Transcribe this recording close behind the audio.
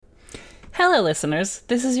Hello listeners,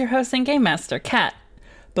 this is your host and Game Master, Kat.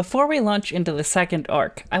 Before we launch into the second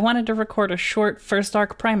arc, I wanted to record a short first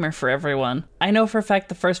arc primer for everyone. I know for a fact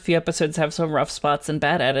the first few episodes have some rough spots and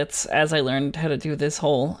bad edits, as I learned how to do this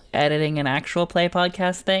whole editing an actual play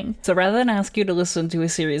podcast thing. So rather than ask you to listen to a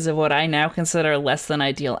series of what I now consider less than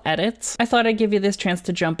ideal edits, I thought I'd give you this chance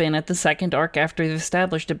to jump in at the second arc after we've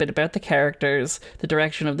established a bit about the characters, the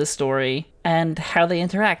direction of the story, and how they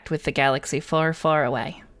interact with the galaxy far, far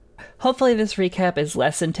away. Hopefully this recap is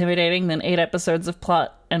less intimidating than 8 episodes of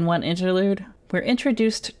plot and 1 interlude. We're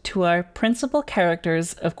introduced to our principal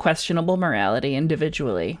characters of questionable morality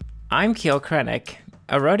individually. I'm Keel Krennic,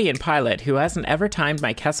 a Rodian pilot who hasn't ever timed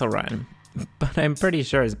my Kessel run, but I'm pretty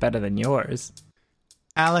sure is better than yours.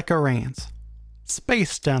 Alec Arance,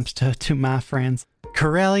 space dumpster to my friends,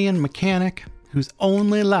 Corellian mechanic whose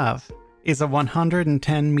only love is a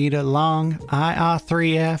 110-meter-long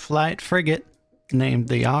IR-3F light frigate named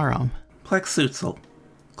the Aurum. Plex Suitzel,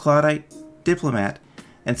 Claudite, diplomat,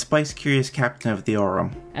 and spice-curious captain of the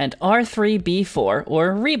Aurum. And R3B4,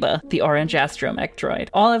 or Reba, the orange astromech droid.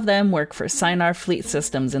 All of them work for Sinar Fleet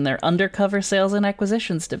Systems in their undercover sales and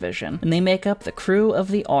acquisitions division, and they make up the crew of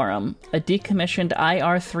the Aurum, a decommissioned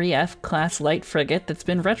IR-3F class light frigate that's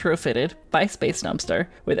been retrofitted by Space Dumpster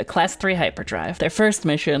with a Class 3 hyperdrive. Their first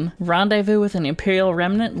mission, rendezvous with an Imperial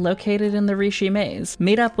remnant located in the Rishi Maze.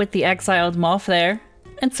 Meet up with the exiled Moff there,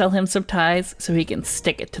 and sell him some ties so he can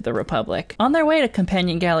stick it to the Republic. On their way to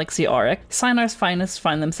Companion Galaxy Auric, Sinar's finest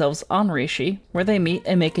find themselves on Rishi, where they meet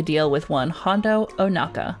and make a deal with one Hondo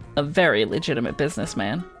Ohnaka, a very legitimate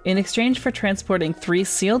businessman. In exchange for transporting 3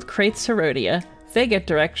 sealed crates to Rhodia, they get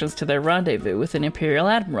directions to their rendezvous with an Imperial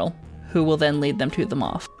Admiral, who will then lead them to the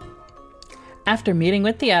Moff. After meeting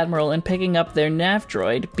with the Admiral and picking up their nav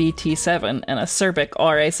droid, BT-7, and a Serbic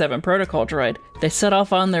RA-7 protocol droid, they set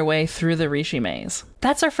off on their way through the Rishi Maze.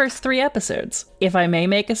 That's our first 3 episodes. If I may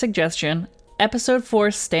make a suggestion, Episode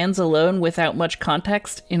 4 stands alone without much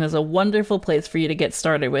context and is a wonderful place for you to get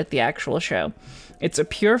started with the actual show. It's a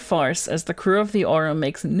pure farce, as the crew of the Aurum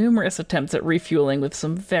makes numerous attempts at refueling with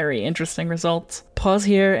some very interesting results. Pause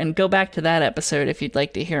here and go back to that episode if you'd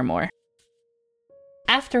like to hear more.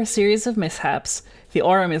 After a series of mishaps, the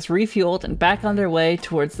Aurum is refueled and back on their way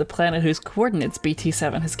towards the planet whose coordinates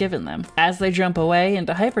BT-7 has given them. As they jump away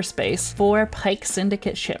into hyperspace, 4 Pike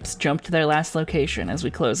Syndicate ships jump to their last location as we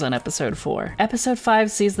close on Episode 4. Episode 5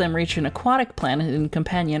 sees them reach an aquatic planet in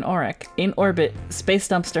Companion Auric. In orbit, Space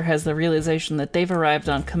Dumpster has the realization that they've arrived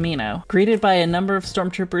on Kamino. Greeted by a number of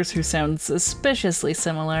stormtroopers who sound suspiciously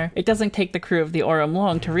similar, it doesn't take the crew of the Aurum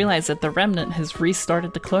long to realize that the Remnant has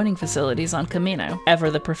restarted the cloning facilities on Kamino. Ever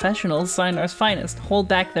the professionals, Sinar's finest, hold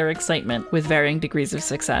back their excitement with varying degrees of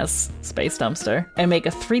success, Space Dumpster, and make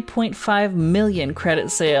a 3.5 million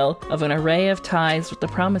credit sale of an array of ties with the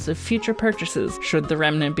promise of future purchases should the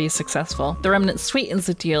Remnant be successful. The Remnant sweetens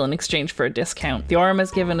the deal in exchange for a discount. The Aurum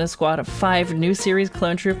has given a squad of 5 new series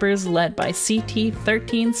clone troopers led by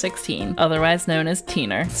CT-1316, otherwise known as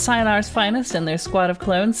Teener. Sinar's finest and their squad of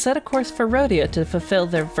clones set a course for Rhodia to fulfill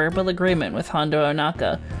their verbal agreement with Hondo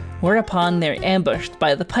Ohnaka, whereupon they're ambushed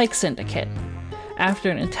by the Pike Syndicate.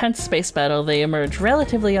 After an intense space battle, they emerge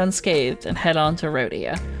relatively unscathed and head on to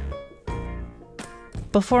Rhodia.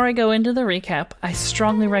 Before I go into the recap, I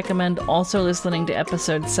strongly recommend also listening to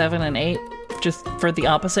episodes 7 and 8, just for the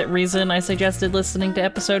opposite reason I suggested listening to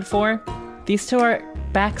episode 4. These 2 are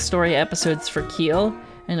backstory episodes for Keel,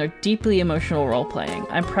 and are deeply emotional role-playing.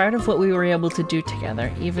 I'm proud of what we were able to do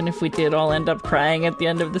together, even if we did all end up crying at the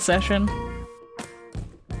end of the session.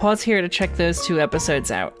 Pause here to check those 2 episodes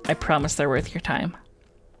out. I promise they're worth your time.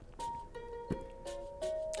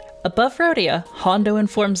 Above Rhodia, Hondo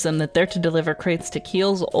informs them that they're to deliver crates to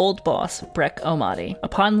Keel's old boss, Brek Omadi.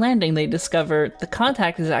 Upon landing, they discover the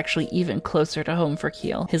contact is actually even closer to home for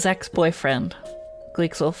Keel, his ex-boyfriend,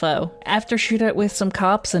 Gleek's old foe. After shootout with some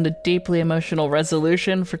cops and a deeply emotional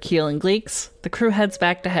resolution for Keel and Gleeks, the crew heads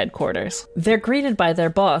back to headquarters. They're greeted by their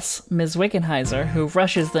boss, Ms. Wickenheiser, who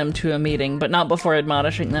rushes them to a meeting, but not before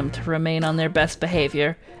admonishing them to remain on their best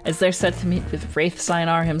behavior, as they're set to meet with Wraith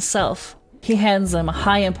Sinar himself. He hands them a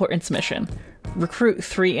high-importance mission: recruit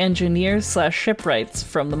 3 engineers/shipwrights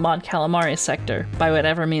from the Mon Calamari sector by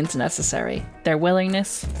whatever means necessary. Their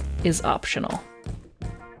willingness is optional.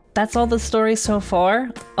 That's all the story so far.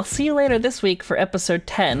 I'll see you later this week for episode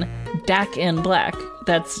 10, Dak in Black.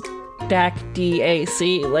 That's Dak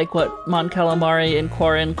D-A-C, like what Mon Calamari and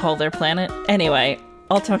Quarren call their planet. Anyway,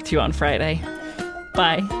 I'll talk to you on Friday.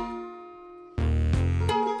 Bye.